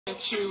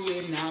Get you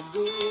in a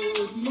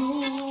good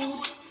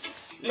mood.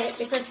 Let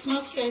the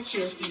Christmas get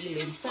you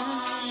feeling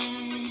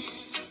fine.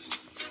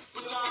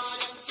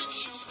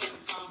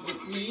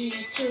 With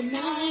me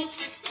tonight.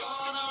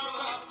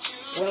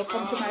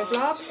 Welcome to my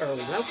vlog, or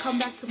welcome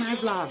back to my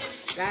vlog.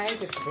 Guys,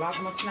 it's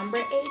Vlogmas number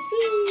 18.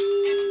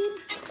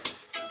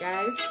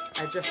 Guys,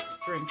 I just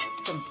drank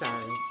some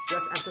sorrel.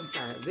 Just have some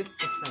sorrel. This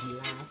is from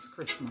last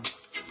Christmas.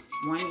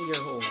 1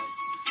 year old.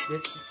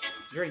 This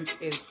drink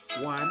is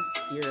 1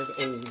 year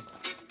old.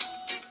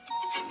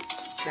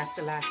 That's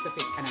the last of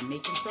it, and I'm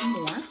making some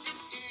more.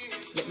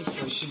 Let me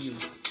show it to you.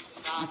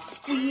 I'm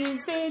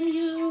squeezing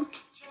you.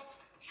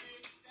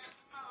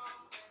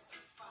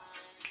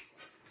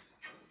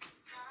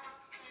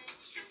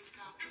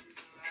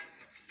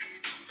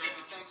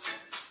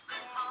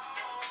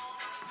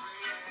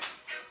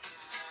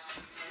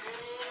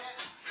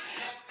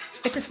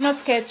 The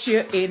Christmas catch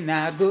you in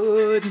a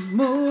good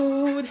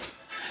mood.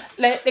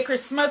 Let the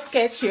Christmas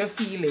catch you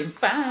feeling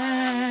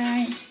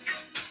fine.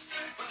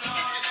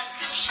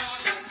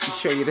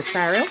 Show you the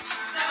sorrel.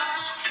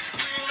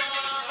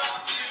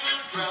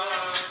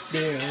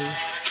 There.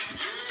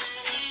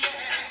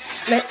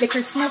 Let the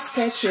Christmas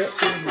catch you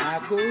in a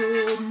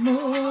good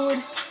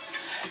mood.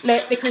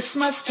 Let the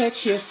Christmas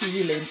catch you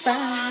feeling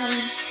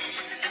fine.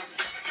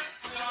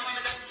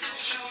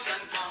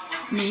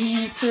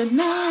 Me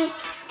tonight.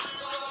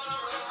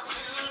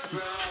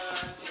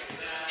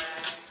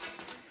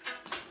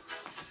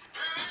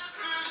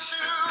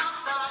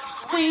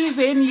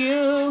 Squeezing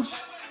you.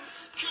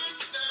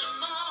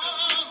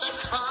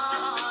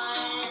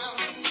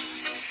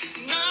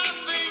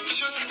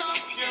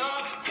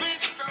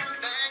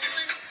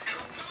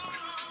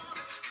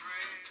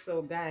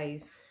 So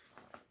guys,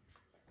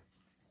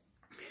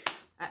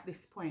 at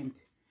this point,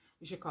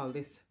 we should call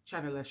this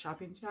channel a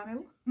shopping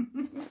channel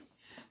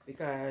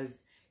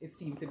because it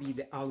seemed to be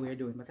all we're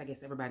doing. But I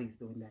guess everybody's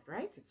doing that,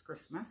 right? It's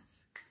Christmas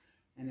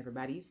and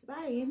everybody's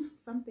buying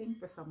something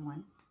for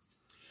someone.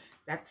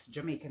 That's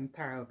Jamaican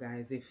carol,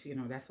 guys, if you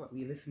know that's what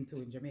we listen to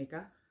in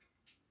Jamaica.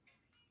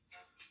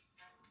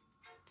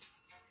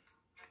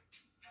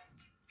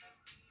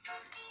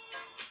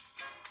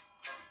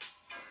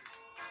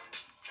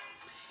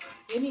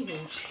 Anywho,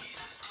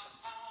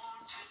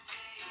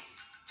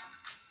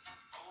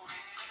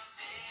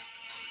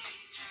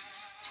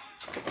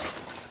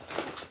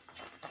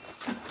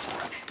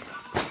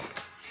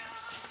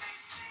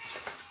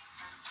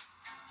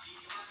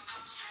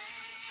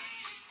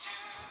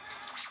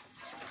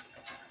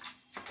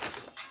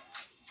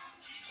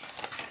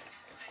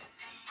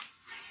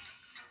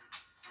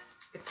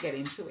 let's get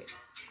into it.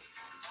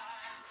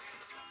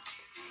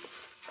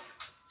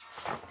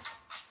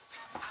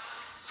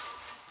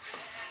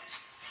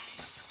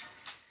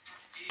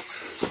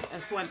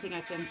 That's one thing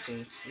I can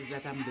say, is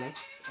that I'm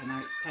blessed, and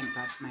I thank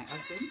God for my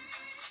husband,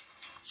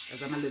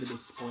 because I'm a little bit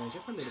spoiled,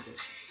 just a little bit.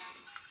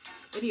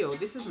 Anyhow,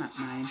 this is not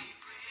mine.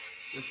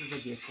 This is a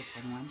gift for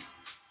someone.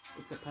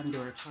 It's a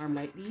Pandora charm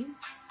like these.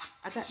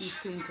 I got these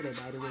clean today,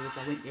 by the way.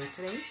 I went there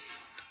today,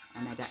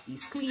 and I got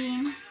these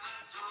clean.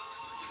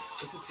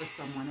 This is for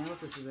someone else.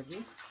 This is a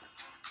gift.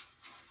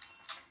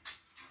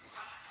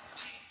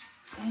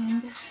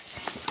 And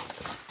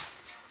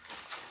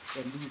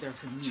then these are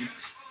for me.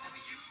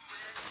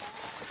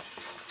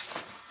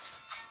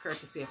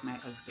 Courtesy of my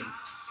husband.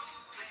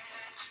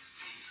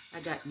 I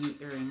got new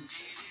earrings.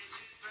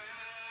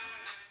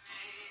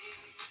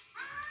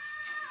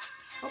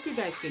 Hope you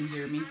guys can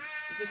hear me.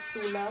 Is it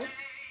too loud?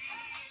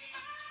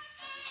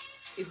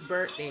 It's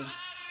birthday.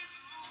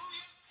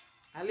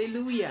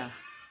 Hallelujah.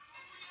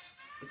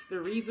 It's the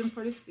reason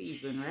for the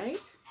season, right?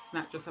 It's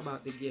not just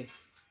about the gift.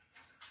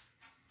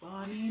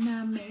 Born in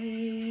a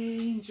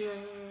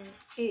manger.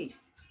 Hey,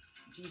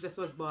 Jesus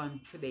was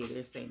born today,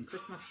 they're saying.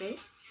 Christmas Day.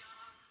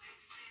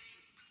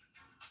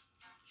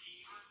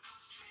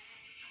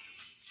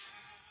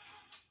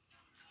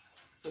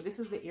 So this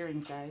is the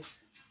earrings, guys.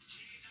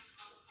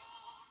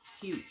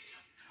 Cute.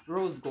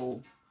 Rose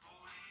gold.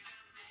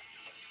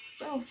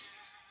 So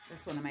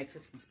that's one of my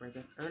Christmas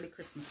presents. Early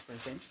Christmas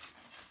present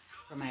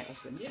for my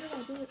husband. Where did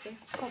I do it?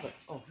 The cover.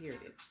 Oh, here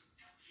it is.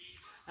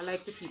 I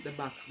like to keep the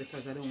box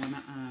because I don't want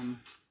to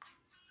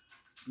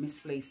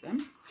misplace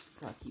them.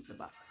 So I keep the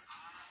box.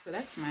 So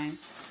that's mine.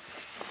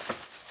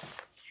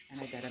 And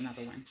I got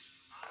another one.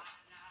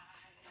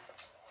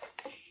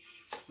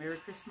 Merry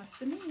Christmas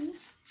to me.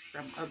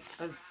 From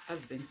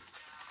husband.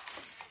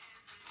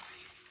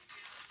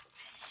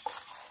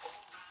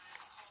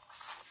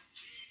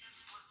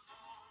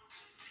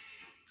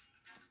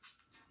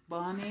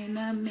 Born in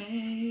a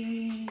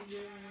manger.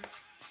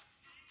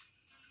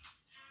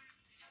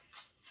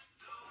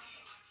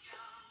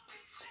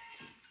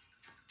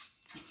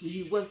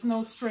 He was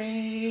no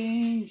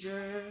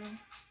stranger.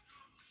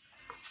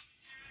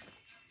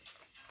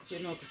 You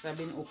notice I've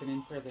been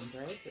opening presents,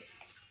 right?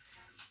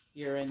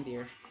 Here and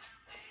there.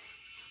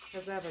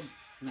 Because I have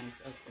a nice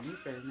husband. He's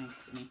very nice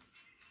to me.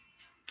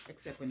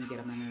 Except when you get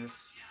on my nerves.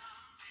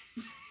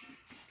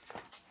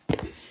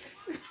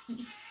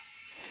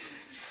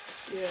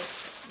 Yeah.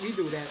 We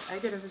do that. I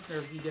get on his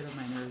nerves, you get on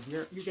my nerves.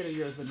 You get on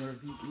yours when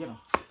nerves, you know.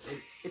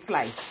 It's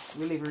life.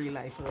 We live real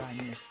life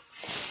around here.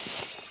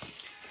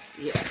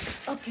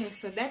 Yeah. Okay,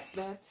 so that's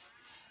that.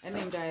 And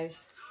then, guys,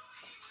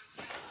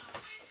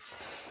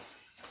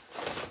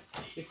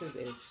 this is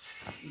it.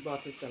 He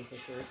bought himself a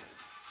shirt.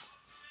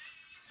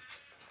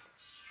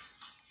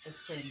 Let's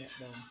turn that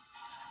down.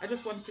 I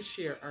just want to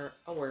share our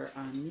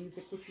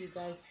music with you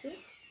guys too.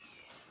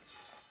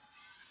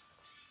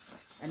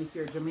 And if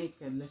you're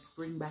Jamaican, let's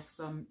bring back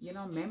some, you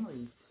know,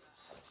 memories.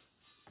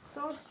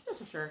 So, it's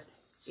just a shirt.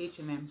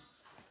 H&M.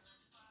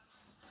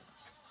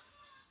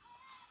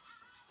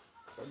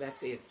 So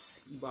that's it.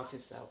 He bought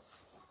himself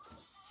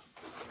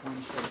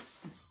one shirt.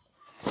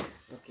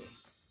 Okay.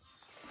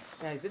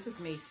 Guys, this is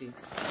Macy's.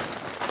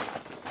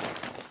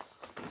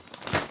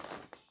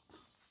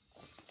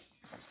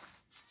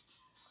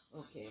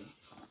 Okay.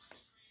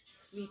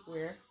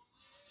 Sleepwear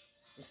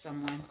for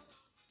someone.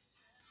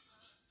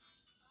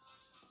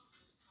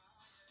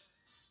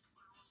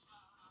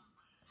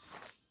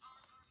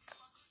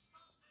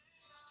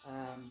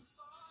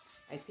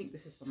 I think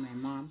this is for my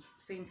mom.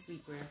 Same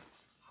sleepwear.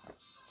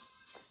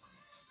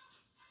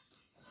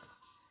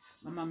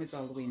 My mom is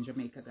all the way in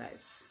Jamaica,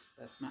 guys.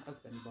 But my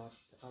husband bought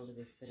all of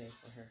this today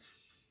for her.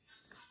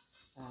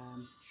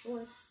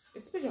 Shorts.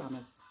 It's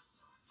pajamas.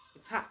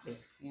 It's hot there,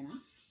 you know.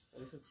 So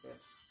this is good.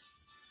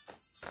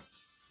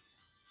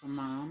 For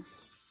mom,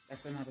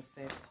 that's another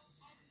set.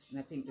 And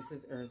I think this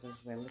is hers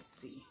as well. Let's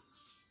see.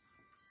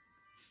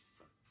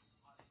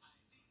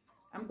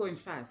 I'm going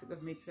fast. It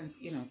doesn't make sense.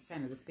 You know, it's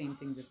kind of the same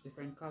thing, just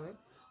different color.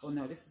 Oh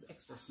no, this is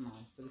extra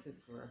small. So this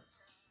is for,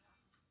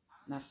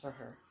 not for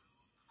her.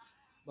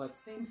 But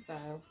same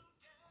style.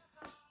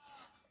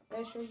 Did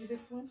I show you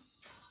this one?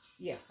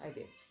 Yeah, I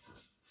did.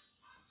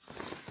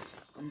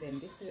 And then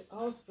this is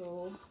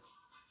also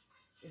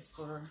is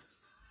for,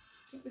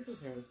 I think this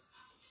is hers.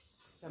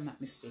 If I'm not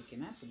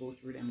mistaken. I have to go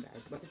through them,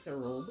 guys. But it's a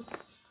robe.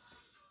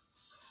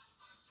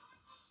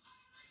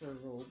 It's a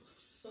robe.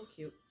 So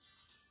cute.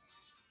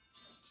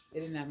 They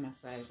didn't have my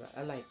size.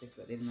 I like this,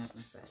 but they didn't have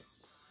my size.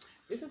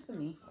 This is for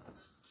me.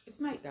 It's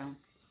nightgown.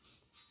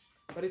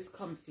 But it's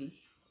comfy.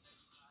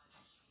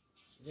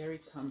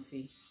 Very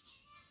comfy.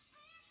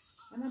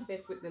 And I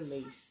bet with the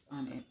lace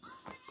on it,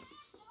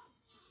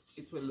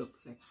 it will look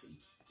sexy.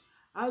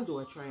 I'll do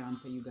a try on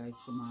for you guys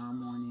tomorrow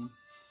morning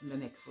in the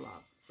next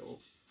vlog. So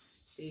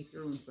stay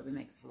tuned for the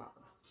next vlog.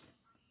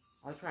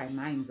 I'll try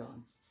mine's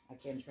on. I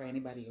can't try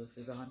anybody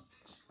else's on.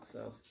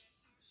 So.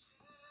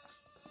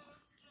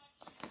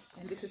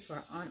 And this is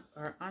for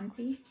our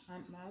auntie,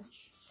 Aunt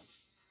Madge.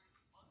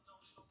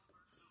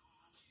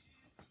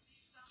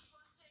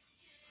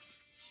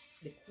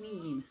 The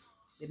queen,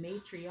 the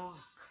matriarch.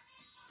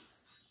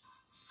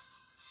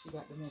 She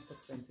got the most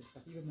expensive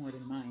stuff, even more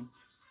than mine.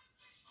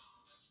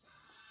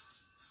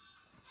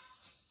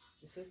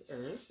 This is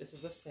hers. This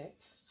is a set.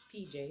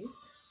 PJs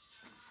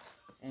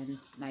and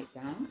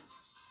nightgown.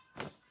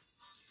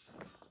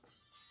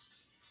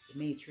 The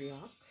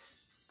matriarch.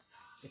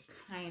 The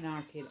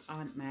kind-hearted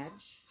Aunt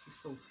Madge. She's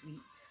so sweet.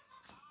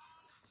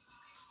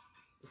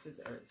 This is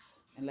hers.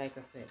 And like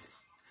I said,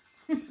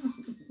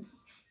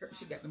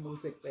 she got the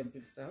most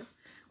expensive stuff,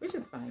 which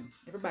is fine.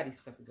 Everybody's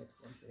stuff is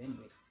expensive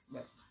anyways.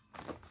 But,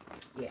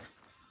 yeah.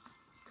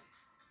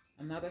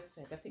 Another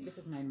set. I think this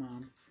is my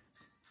mom's.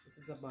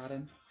 This is a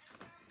bottom.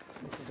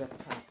 This is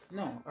a top.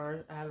 No,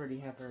 or I already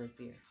have hers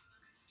here.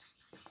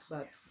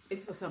 But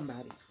it's for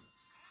somebody.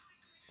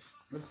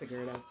 We'll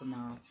figure it out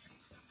tomorrow.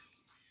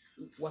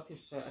 What is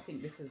I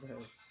think this is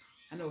hers.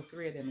 I know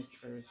 3 of them is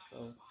hers,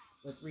 so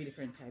there are 3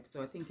 different types.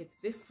 So I think it's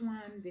this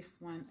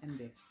one, and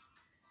this.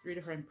 3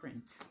 different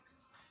prints.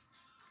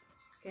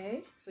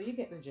 Okay, so you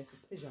get the gist.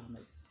 It's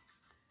pajamas.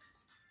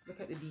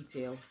 Look at the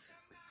details.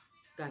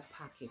 Got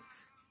pockets.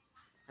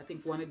 I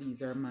think one of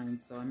these are mine,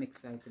 so I'm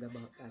excited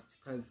about that.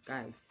 Because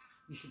guys,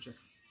 you should just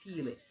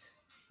feel it.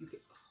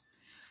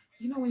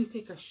 You know when you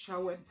take a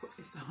shower and put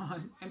this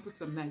on and put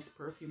some nice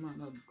perfume on,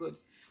 how good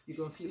you're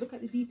going to feel. Look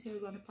at the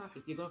details on the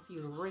pocket. You're going to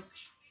feel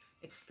rich,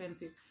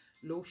 expensive.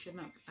 Lotion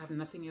up. I have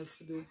nothing else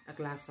to do. A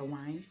glass of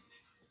wine.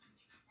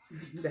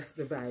 That's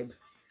the vibe.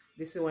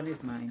 This one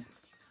is mine.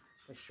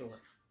 For sure.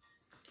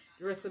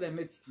 The rest of them,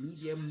 it's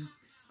medium,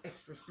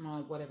 extra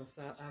small, whatever.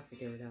 So I'll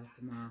figure it out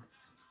tomorrow.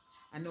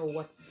 I know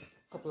what,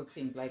 a couple of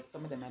things. Like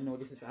some of them I know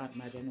this is Aunt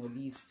Madge. I know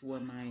these 2 are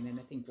mine. And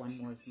I think 1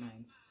 more is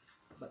mine.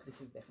 But this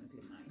is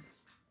definitely mine.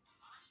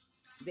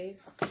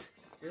 Here's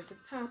the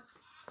top.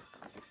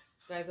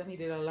 Guys, I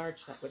needed a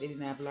large top, but they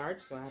didn't have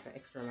large, so I have an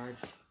extra large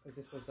because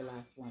this was the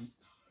last one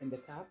in the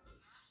top.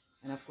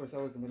 And of course, I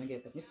wasn't going to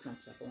get the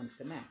mismatch up. I wanted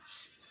to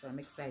match. So I'm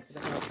excited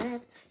about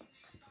that.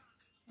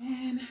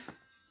 And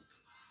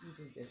this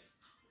is this.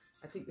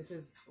 I think this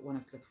is one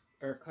of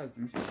her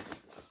cousins.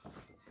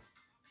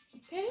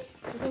 Okay,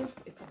 so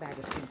it's a bag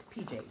of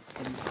PJs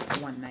and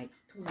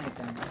 2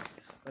 nightgowns,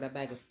 but a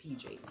bag of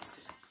PJs.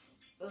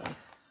 Ugh.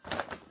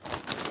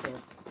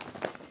 So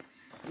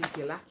if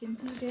you're lacking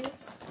PJs,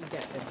 you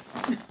get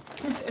them.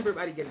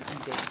 Everybody get a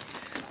PJ.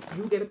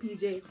 You get a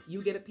PJ,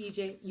 you get a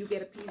PJ, you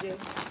get a PJ.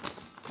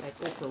 Like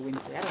Oprah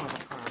Winfrey. I don't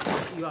have a car.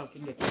 You all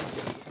can get it.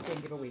 I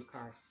can't give away a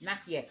car. Not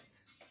yet.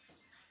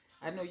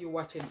 I know you're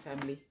watching,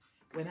 family.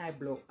 When I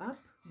blow up,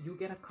 you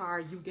get a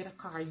car, you get a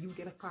car, you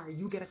get a car,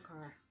 you get a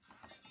car.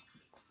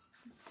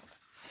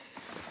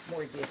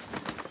 More gifts.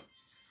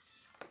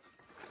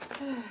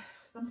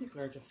 Some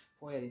people are just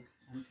spoiled,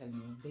 I'm telling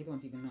you. They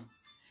don't even know.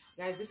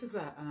 Guys, this is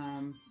a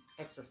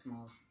extra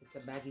small. It's a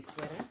baggy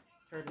sweater,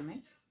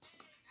 turtleneck.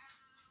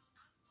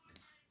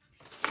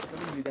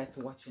 Some of you that's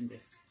watching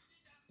this,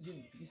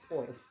 you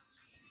spoiled.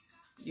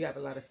 You have a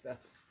lot of stuff.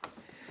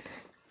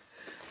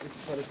 This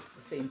is for the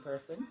same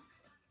person.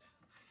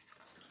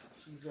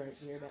 She's right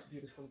here, that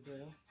beautiful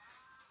girl.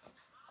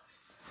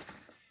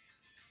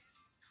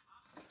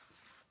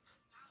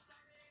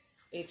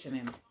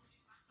 H&M.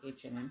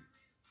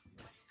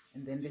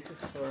 And then this is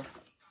for a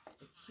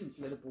cute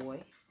little boy,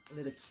 a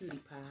little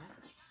cutie pie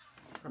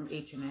from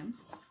H&M.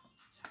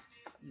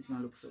 He's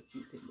gonna look so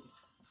cute in this.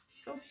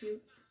 So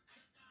cute.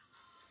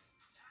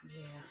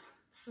 Yeah.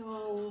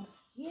 So,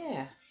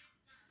 yeah.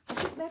 I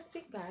think that's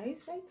it,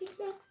 guys. I think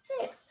that's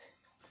it.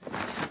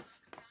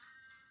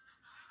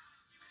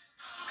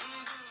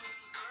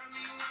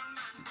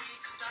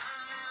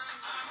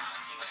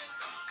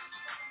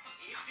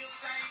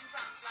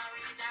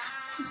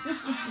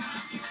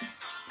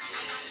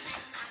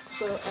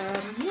 So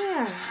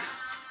yeah,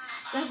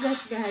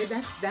 that's guys,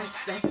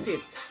 that's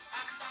it.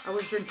 I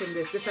was drinking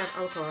this has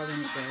alcohol in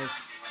it, guys.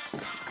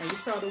 And you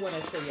saw the one I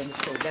showed you on the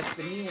stove. That's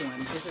the new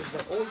one. This is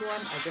the old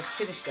one. I just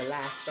finished the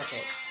last of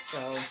it.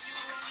 So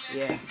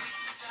yeah.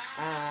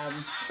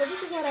 So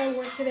this is what I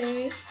wore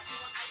today.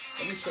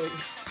 Let me show you.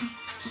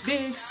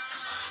 This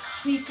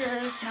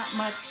sneakers, not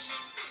much.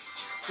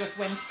 Just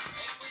went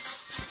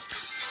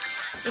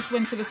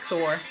to the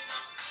store.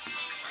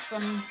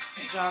 Some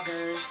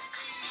joggers.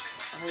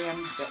 Sorry,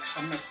 I'm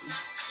messy.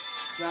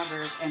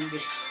 Joggers and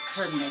this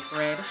turtleneck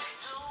red.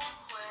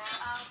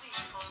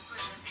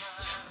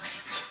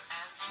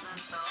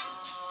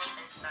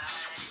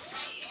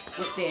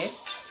 With this.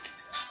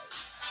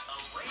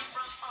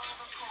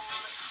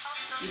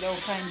 You don't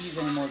find these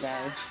anymore,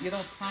 guys. You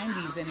don't find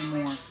these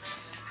anymore.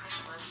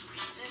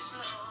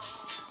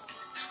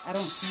 I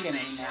don't see them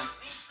anymore.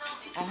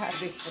 I had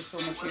this for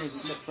so much years.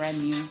 It looked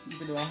brand new,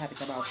 even though I had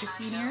it about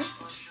 15 years.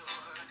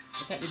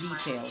 Look at the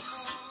details.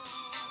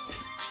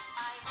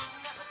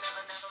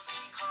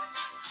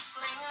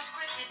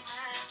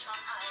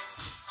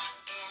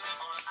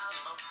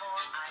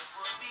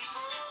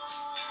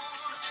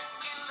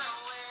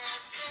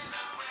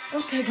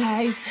 Okay,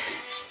 guys.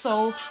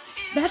 So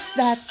that's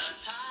that.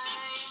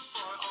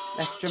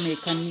 That's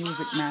Jamaican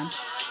music, man.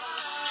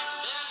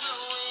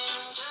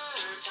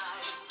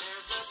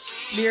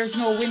 There's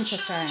no winter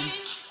time.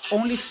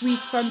 Only sweet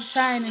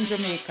sunshine in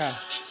Jamaica.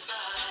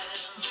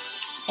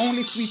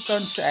 Only sweet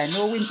sunshine,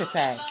 no winter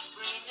time.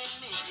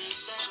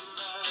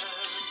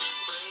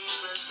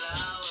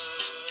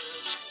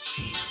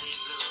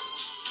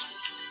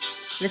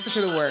 Listen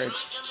to the words.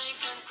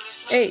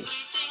 Hey.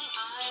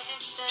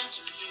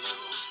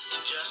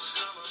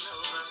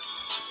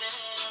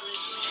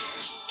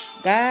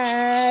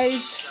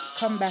 Guys,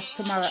 come back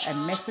tomorrow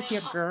and mess with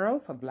your girl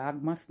for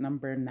Vlogmas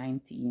number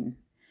 19.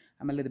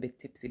 I'm a little bit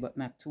tipsy, but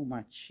not too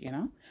much, you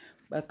know.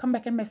 But come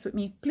back and mess with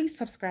me. Please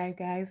subscribe,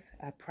 guys.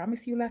 I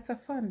promise you lots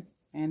of fun.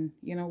 And,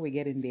 you know, we're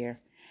getting there.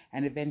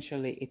 And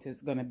eventually it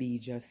is going to be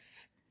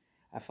just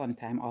a fun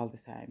time all the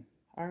time.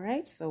 All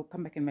right? So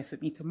come back and mess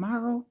with me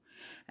tomorrow.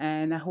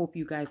 And I hope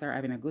you guys are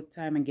having a good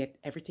time and get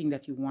everything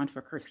that you want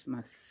for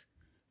Christmas.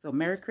 So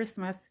Merry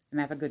Christmas and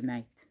have a good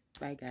night.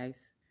 Bye, guys.